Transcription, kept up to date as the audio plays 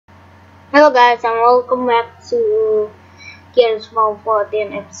Hello guys and welcome back to Garrys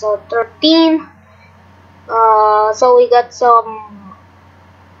 14 episode 13. So we got some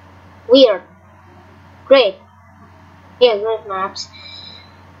weird, great, great maps,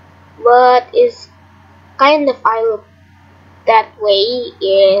 but it's kind of I look that way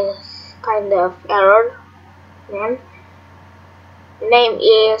is kind of error, man. Name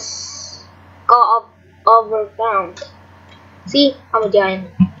is Co-op Overground. See, I'm a giant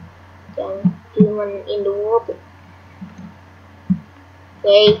human in the water.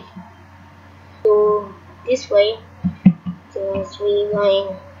 Okay, to this way since we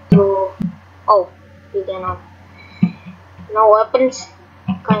going through. Oh, we cannot. No weapons.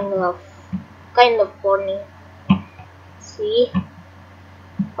 Kind of funny. See,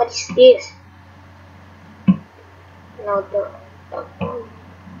 what is this? No, the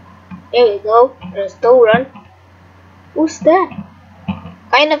there we go. Restaurant. Who's that?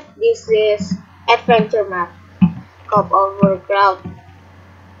 Kind of. This is adventure map. Cop overcrowd.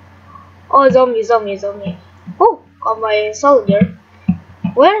 Oh, zombie. Oh, my soldier.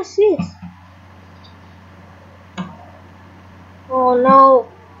 Where is this? Oh no.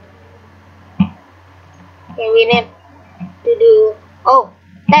 Okay, we need to do. Oh,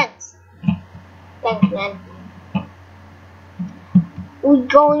 thanks. Thanks, man. We're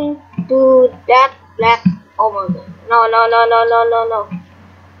going to that black. Oh my god. No.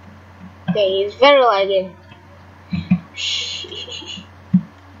 Okay, it's very lagging.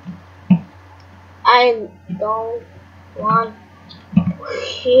 I don't want.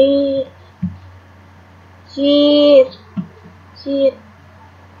 Shit.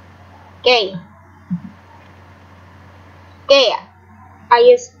 Okay. I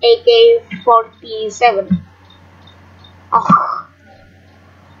use AK-47. Oh.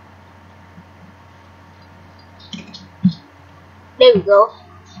 There we go.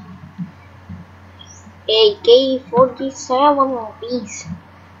 AK-47 please.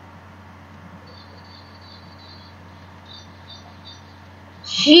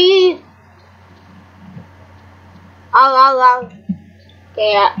 Shit. Ow.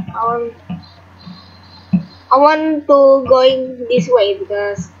 Okay, I want to going this way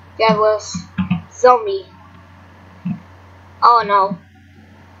because there was zombie. Oh no.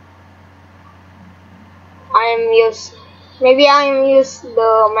 Maybe I'm use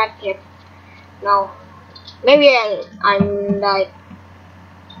the medkit. No. Maybe I'm like.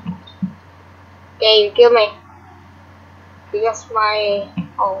 Okay, you kill me. Because my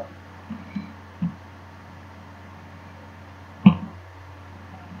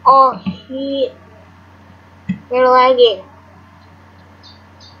Oh shit. We're lagging.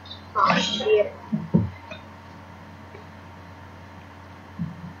 Oh shit.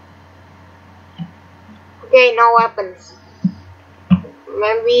 Okay, no weapons.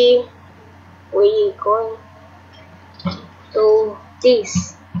 Maybe we going to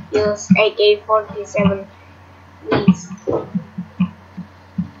this. Use AK-47 please.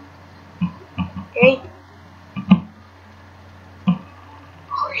 Okay.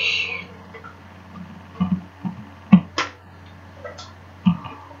 Oh shit.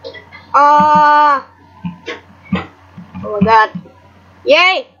 Oh my god.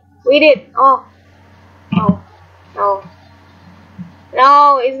 Yay! We did. Oh.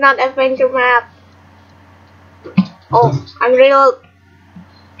 No, it's not adventure map. Oh, I'm reload.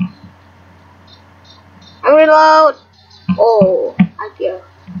 Oh, I kill.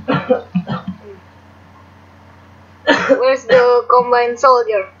 Where's the combined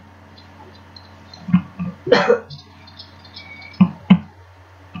soldier?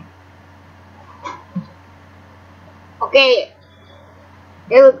 Okay.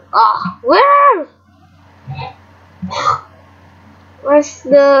 Where? Where's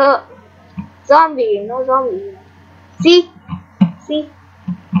the zombie? No zombie. See?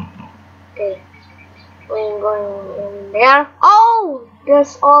 Okay. We're going in there. Oh!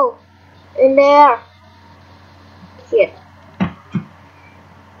 There's all in there. Shit.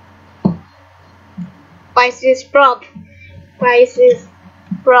 Prices prop.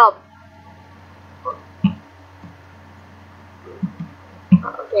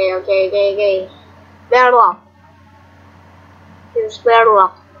 Okay. Bear lock. Here's bear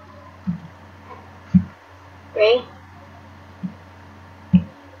lock. Okay.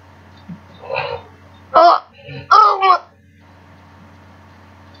 Oh.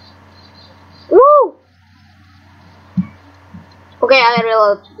 Woo. Okay, I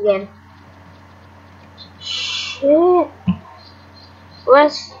reload again. Shit.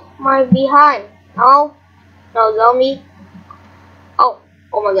 Where's my behind? No zombie.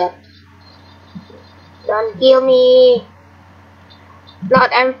 Oh my god. Don't kill me.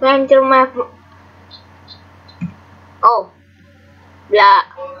 Not adventure map. Oh, blah.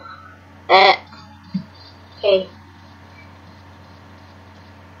 Okay.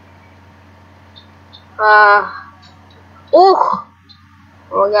 Oh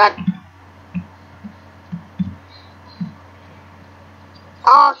my god.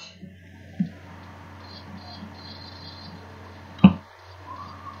 Oh.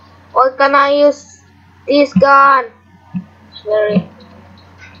 Why can I use this gun? It's very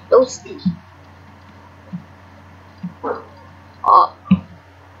toasty. Oh.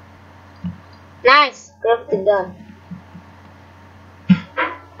 Nice! Gravity gun.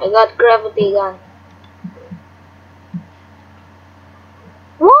 I got gravity gun.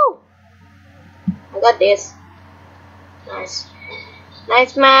 Woo! I got this. Nice.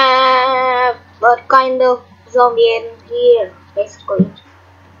 Nice map! What kind of zombie in here, basically?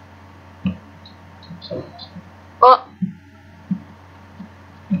 Oh!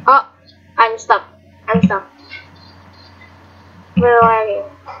 Oh! I'm stuck. I'm stuck. Where are you?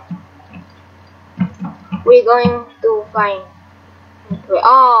 We're going to find.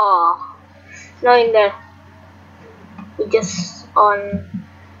 Oh! No, in there. We just on.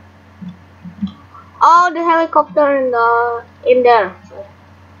 Oh, the helicopter in there.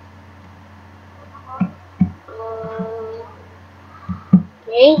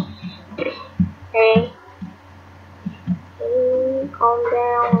 Okay. Okay. Calm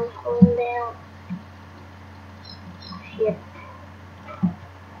down. Calm down. Shit.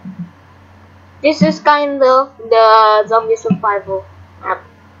 This is kind of the zombie survival map.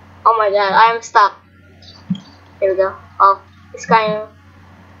 Oh my god, I'm stuck. Here we go. Oh, it's kind of.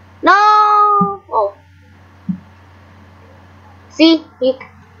 No! Oh. See? You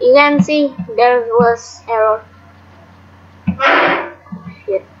can see there was error.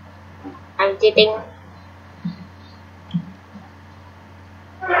 Shit. I'm cheating.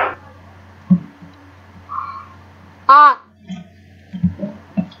 Ah!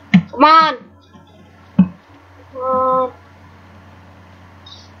 Come on! Come on.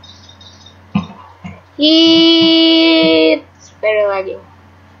 It's very lagging.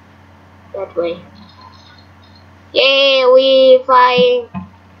 That way. Yay, we flying.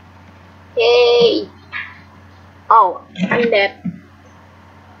 Yay. Oh, I'm dead.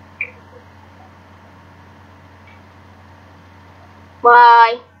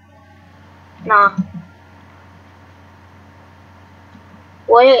 Bye. Nah.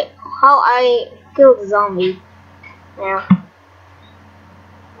 Wait, how I killed the zombie? Yeah.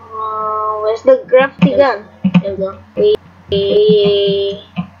 Where's the gravity gun? There we go. We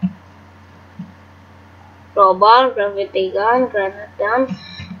crowbar, gravity gun, granite gun.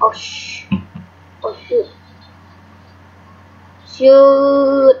 Oh oh shoot.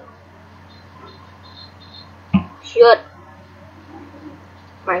 Shoot. Shoot.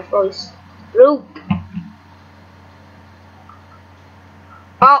 My voice broke.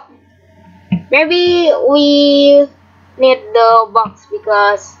 Oh, maybe we need the box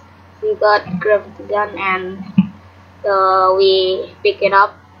because we got gravity gun and we pick it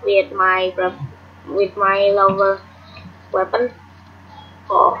up with my lower weapon.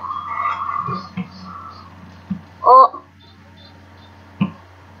 Oh, oh,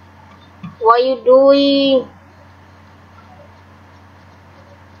 what are you doing?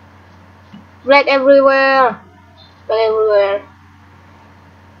 Black everywhere. Black everywhere.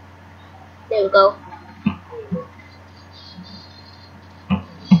 There we go.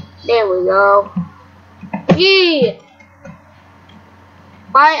 There we go. Gee!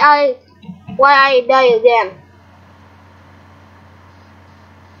 Why I die again?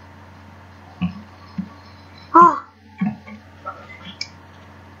 Ah.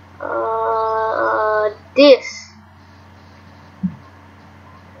 This.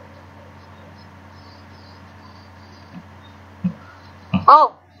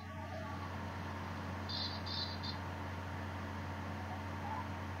 Oh.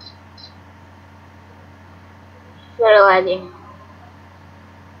 Very lagging.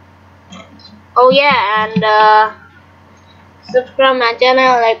 Oh yeah, and subscribe my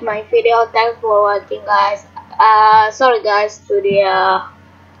channel, like my video. Thanks for watching, guys. Sorry guys to the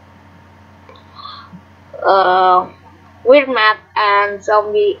weird map and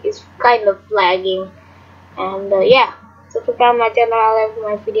zombie is kind of lagging. And yeah, subscribe my channel, like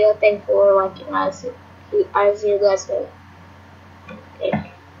my video. Thanks for watching. I'll see you guys later.